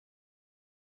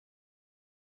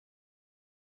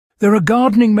There are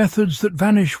gardening methods that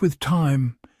vanish with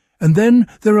time, and then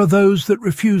there are those that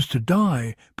refuse to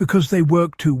die because they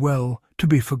work too well to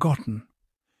be forgotten.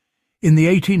 In the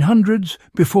 1800s,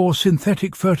 before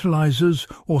synthetic fertilizers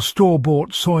or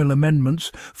store-bought soil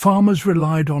amendments, farmers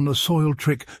relied on a soil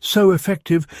trick so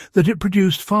effective that it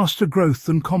produced faster growth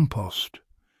than compost.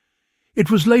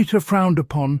 It was later frowned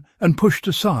upon and pushed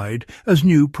aside as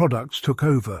new products took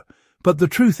over. But the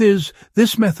truth is,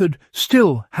 this method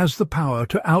still has the power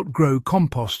to outgrow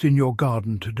compost in your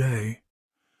garden today.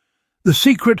 The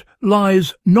secret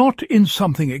lies not in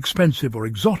something expensive or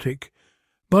exotic,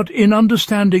 but in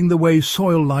understanding the way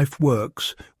soil life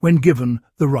works when given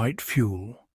the right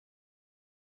fuel.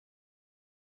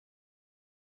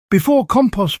 Before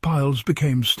compost piles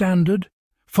became standard,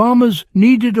 farmers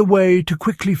needed a way to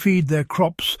quickly feed their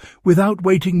crops without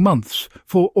waiting months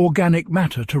for organic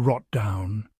matter to rot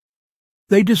down.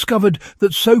 They discovered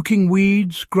that soaking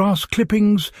weeds, grass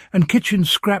clippings, and kitchen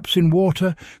scraps in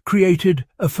water created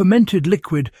a fermented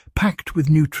liquid packed with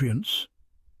nutrients.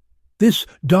 This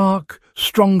dark,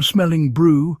 strong-smelling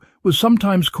brew was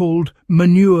sometimes called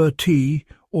manure tea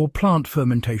or plant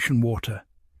fermentation water,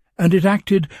 and it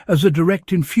acted as a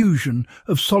direct infusion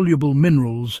of soluble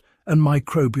minerals and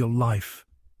microbial life.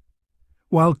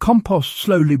 While compost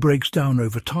slowly breaks down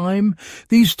over time,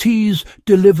 these teas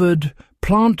delivered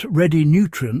plant-ready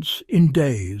nutrients in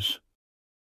days.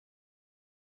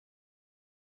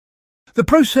 The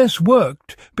process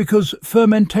worked because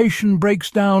fermentation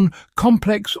breaks down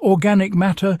complex organic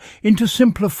matter into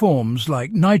simpler forms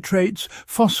like nitrates,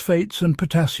 phosphates and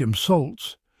potassium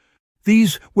salts.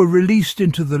 These were released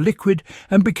into the liquid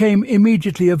and became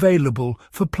immediately available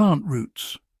for plant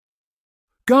roots.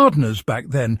 Gardeners back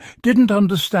then didn't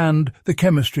understand the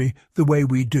chemistry the way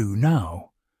we do now,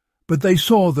 but they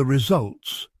saw the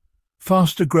results: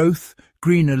 faster growth,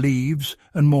 greener leaves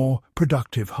and more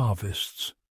productive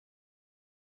harvests.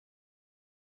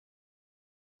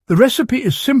 The recipe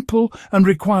is simple and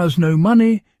requires no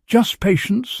money, just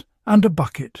patience and a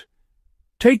bucket.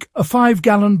 Take a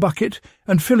 5-gallon bucket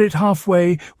and fill it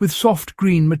halfway with soft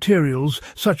green materials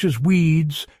such as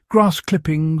weeds, grass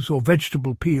clippings or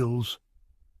vegetable peels.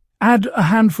 Add a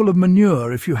handful of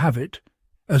manure if you have it,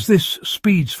 as this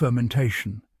speeds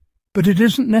fermentation, but it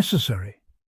isn't necessary.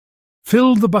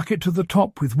 Fill the bucket to the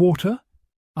top with water,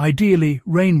 ideally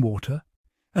rainwater,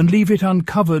 and leave it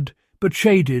uncovered but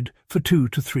shaded for 2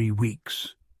 to 3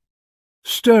 weeks.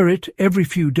 Stir it every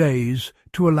few days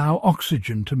to allow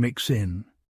oxygen to mix in.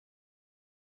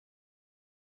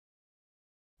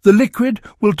 The liquid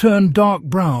will turn dark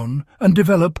brown and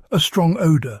develop a strong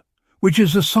odour, which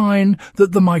is a sign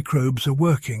that the microbes are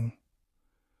working.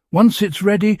 Once it's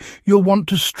ready, you'll want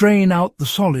to strain out the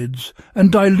solids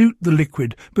and dilute the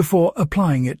liquid before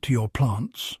applying it to your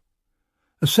plants.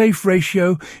 A safe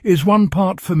ratio is 1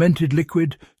 part fermented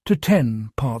liquid to 10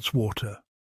 parts water,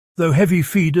 though heavy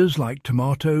feeders like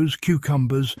tomatoes,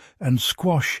 cucumbers and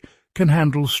squash can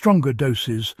handle stronger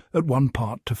doses at 1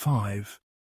 part to 5.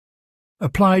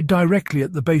 Apply directly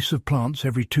at the base of plants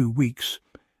every 2 weeks,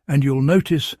 and you'll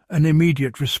notice an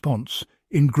immediate response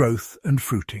in growth and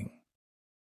fruiting.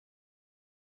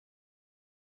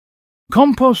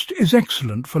 Compost is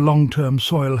excellent for long-term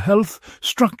soil health,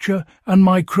 structure and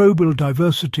microbial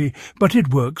diversity, but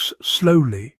it works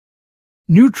slowly.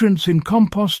 Nutrients in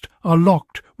compost are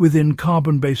locked within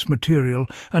carbon-based material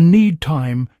and need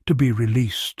time to be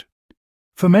released.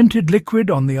 Fermented liquid,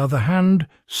 on the other hand,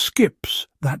 skips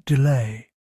that delay.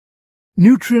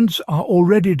 Nutrients are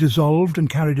already dissolved and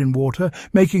carried in water,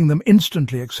 making them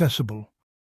instantly accessible.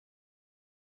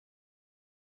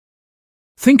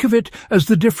 Think of it as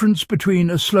the difference between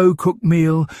a slow-cooked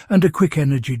meal and a quick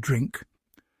energy drink.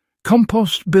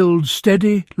 Compost builds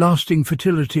steady, lasting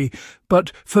fertility,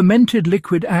 but fermented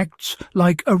liquid acts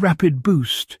like a rapid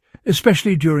boost,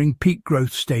 especially during peak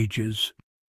growth stages.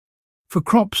 For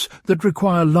crops that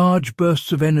require large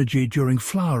bursts of energy during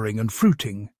flowering and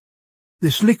fruiting,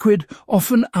 this liquid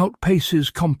often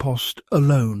outpaces compost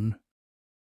alone.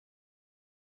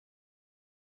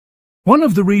 One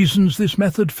of the reasons this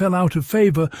method fell out of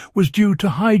favour was due to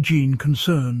hygiene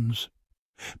concerns.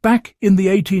 Back in the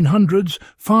 1800s,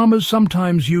 farmers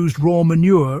sometimes used raw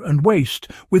manure and waste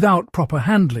without proper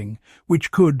handling,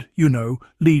 which could,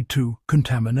 lead to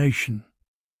contamination.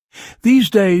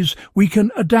 These days, we can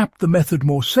adapt the method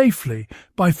more safely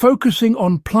by focusing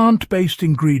on plant-based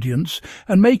ingredients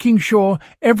and making sure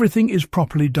everything is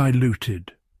properly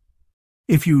diluted.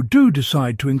 If you do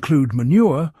decide to include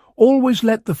manure, always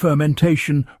let the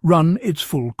fermentation run its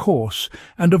full course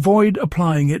and avoid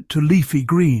applying it to leafy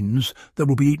greens that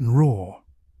will be eaten raw.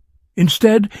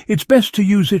 Instead, it's best to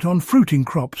use it on fruiting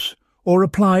crops or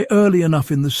apply early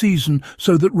enough in the season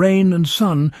so that rain and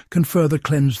sun can further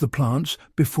cleanse the plants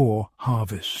before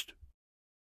harvest.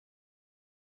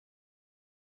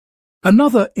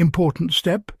 Another important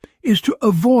step is to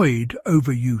avoid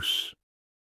overuse.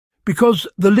 Because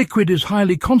the liquid is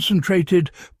highly concentrated,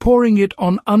 pouring it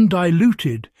on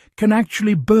undiluted can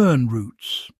actually burn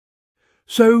roots.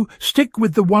 So stick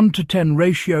with the 1:10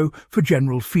 ratio for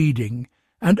general feeding,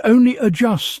 and only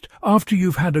adjust after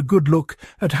you've had a good look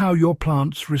at how your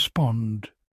plants respond.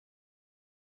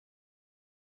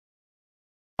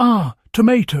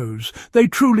 Tomatoes. They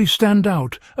truly stand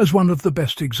out as one of the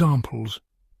best examples.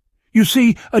 You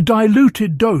see, a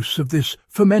diluted dose of this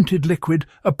fermented liquid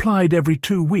applied every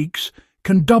 2 weeks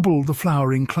can double the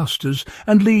flowering clusters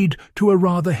and lead to a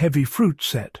rather heavy fruit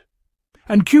set.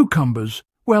 And cucumbers,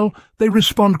 well, they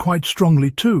respond quite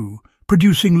strongly too,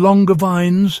 producing longer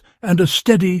vines and a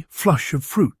steady flush of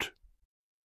fruit.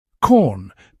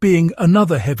 Corn, being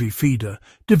another heavy feeder,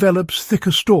 develops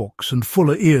thicker stalks and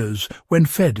fuller ears when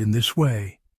fed in this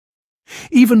way.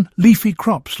 Even leafy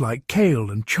crops like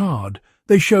kale and chard,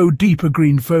 they show deeper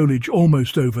green foliage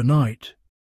almost overnight.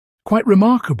 Quite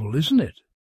remarkable, isn't it?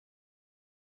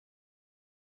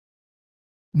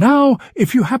 Now,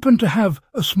 if you happen to have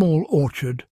a small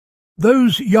orchard,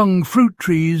 those young fruit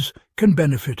trees can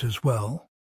benefit as well.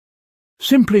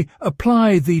 Simply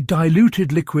apply the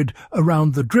diluted liquid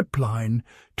around the drip line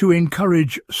to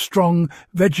encourage strong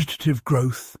vegetative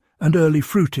growth and early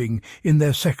fruiting in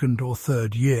their 2nd or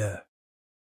 3rd year.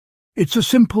 It's a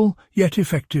simple yet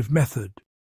effective method.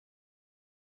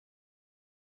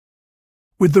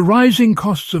 With the rising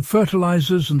costs of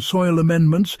fertilizers and soil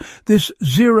amendments, this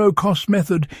zero-cost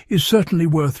method is certainly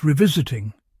worth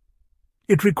revisiting.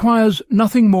 It requires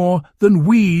nothing more than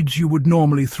weeds you would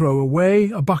normally throw away,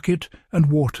 a bucket,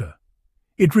 and water.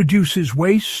 It reduces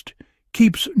waste,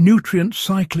 keeps nutrients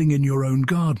cycling in your own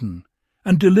garden,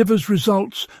 and delivers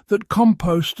results that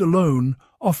compost alone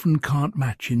often can't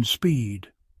match in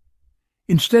speed.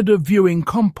 Instead of viewing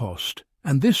compost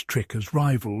and this trick as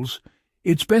rivals,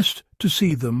 it's best to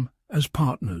see them as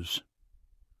partners.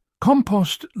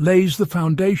 Compost lays the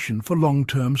foundation for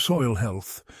long-term soil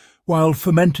health, while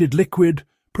fermented liquid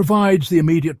provides the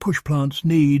immediate push plants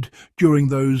need during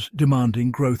those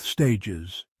demanding growth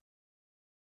stages.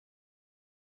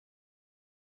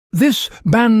 This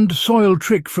banned soil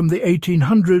trick from the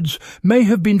 1800s may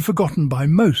have been forgotten by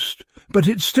most, but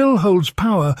it still holds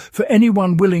power for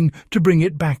anyone willing to bring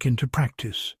it back into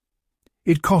practice.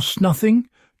 It costs nothing,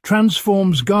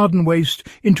 transforms garden waste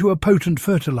into a potent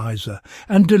fertilizer,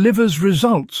 and delivers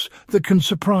results that can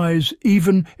surprise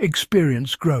even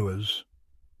experienced growers.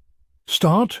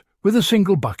 Start with a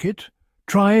single bucket,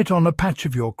 try it on a patch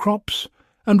of your crops,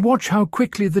 and watch how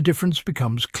quickly the difference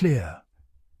becomes clear.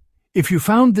 If you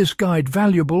found this guide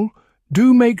valuable,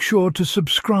 do make sure to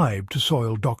subscribe to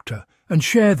Soil Doctor and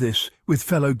share this with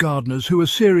fellow gardeners who are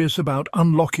serious about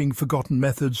unlocking forgotten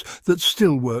methods that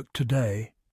still work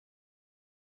today.